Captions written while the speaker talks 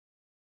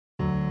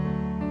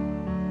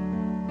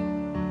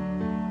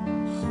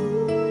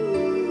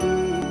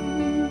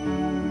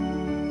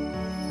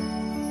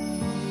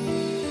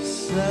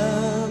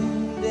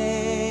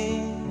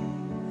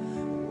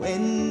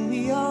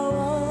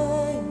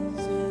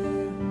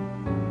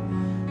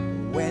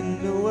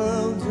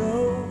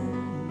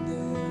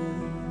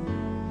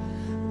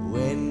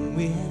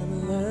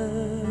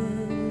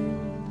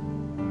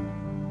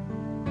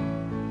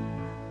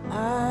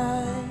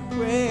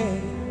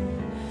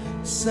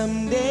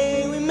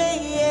way we may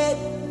yet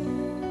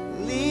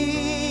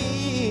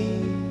live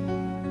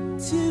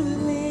to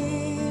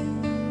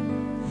live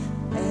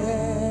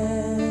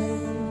and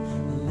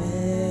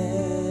let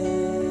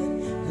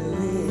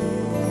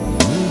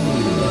live.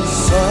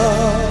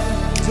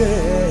 Someday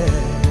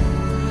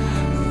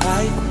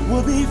life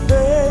will be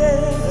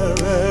fairer,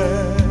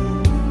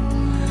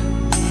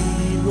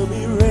 we will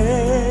be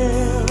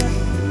rare,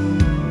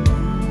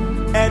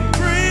 and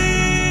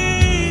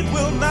greed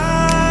will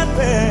not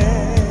reign.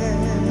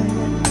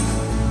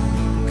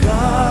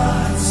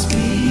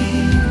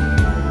 Godspeed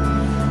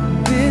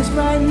this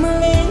bright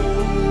millennium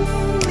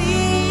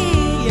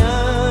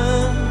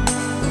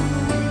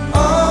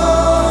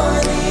on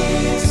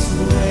its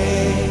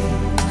way.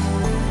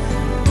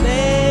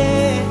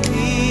 Let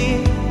it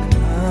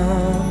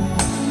come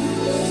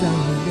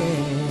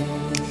someday.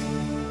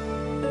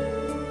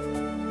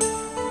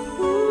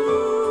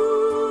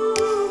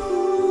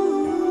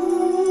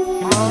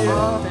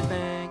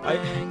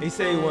 He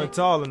said he wasn't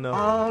tall enough.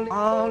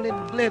 All it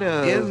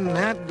glitter isn't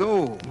that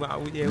gold.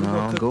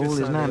 No, gold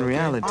is not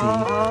reality.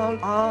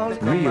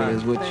 Real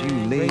is what you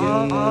lay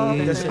on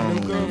me.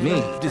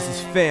 This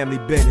is family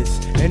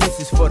business, and this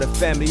is for the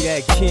family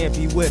that can't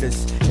be with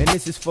us. And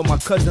this is for my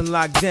cousin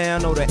locked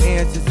down, know the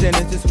answers in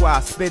it. That's why I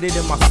spit it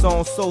in my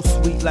song, so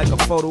sweet like a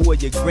photo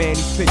of your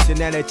granny's picture.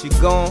 Now that you're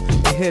gone,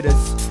 it hit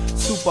us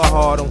super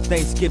hard on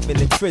Thanksgiving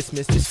and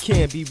Christmas. This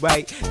can't be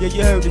right. Yeah,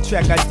 you heard the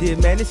track I did,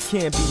 man. This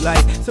can't be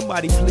like.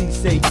 Somebody please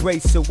say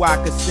grace so I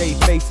could save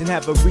face and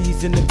have a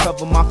reason to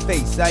cover my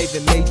face. I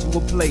even made you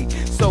a plate.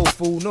 Soul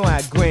food, know how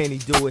granny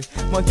do it.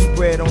 Monkey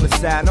bread on the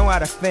side, know how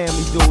the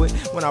family do it.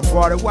 When I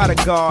brought it, why the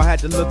guard had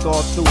to look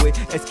all through it.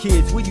 As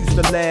kids, we used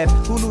to laugh.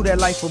 Who knew that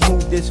life would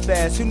move this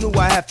fast? Who knew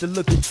I have to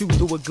look at you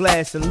through a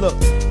glass and look?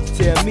 You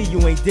tell me you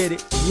ain't did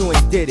it, you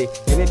ain't did it.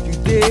 And if you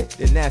did,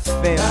 then that's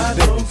family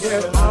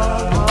business.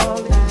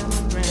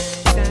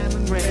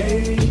 Diamond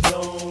rings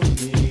don't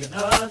mean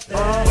nothing.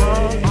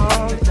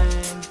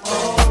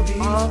 All these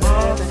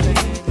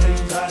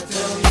things, I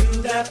tell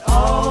you that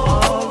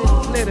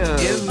all Glitter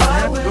is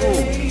not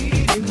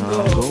gold. No,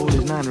 gold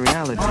is not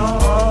reality.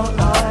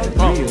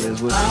 Real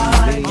is what you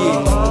lay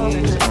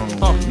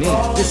on me.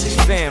 This is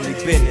family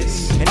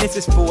business, and this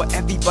is for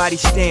everybody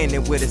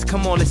standing with us.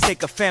 Come on, let's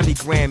take a family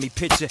Grammy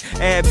picture.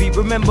 Abby,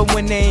 remember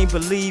when they ain't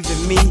believe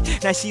in me?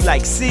 Now she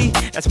like, see,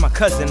 that's my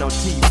cousin on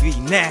TV.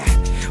 Nah,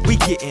 we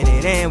getting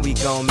it and we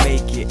gon'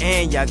 make it,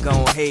 and y'all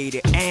gon' hate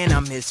it, and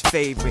I'm his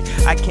favorite.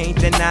 I can't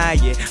deny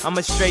it, I'm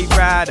a straight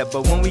rider,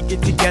 but when we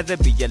get together,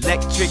 be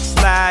electric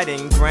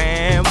sliding.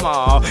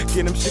 Grandma,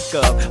 get him shook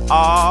up.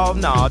 Oh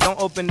no, don't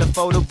open the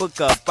photo book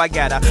up. I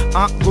got a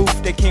Aunt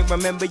Ruth that can't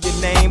remember your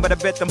name, but I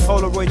bet them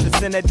Polaroids will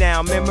send her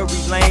down memory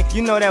lane.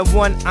 You know that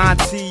one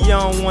auntie, you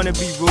don't wanna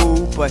be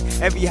rude, but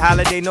every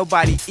holiday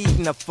nobody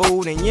eating the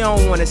food, and you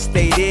don't wanna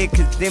stay there,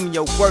 cause them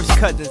your worst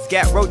cousins.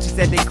 Got roaches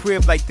at their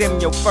crib like them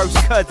your first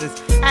cousins.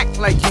 Act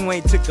like you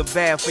ain't took a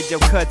bath with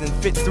your cousin.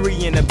 Fit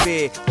 3 in the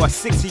bed, or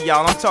 6 of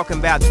y'all. I'm talking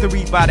about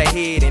 3 by the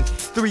head and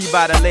 3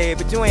 by the leg.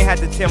 But you ain't had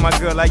to tell my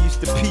girl I used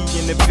to pee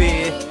in the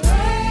bed.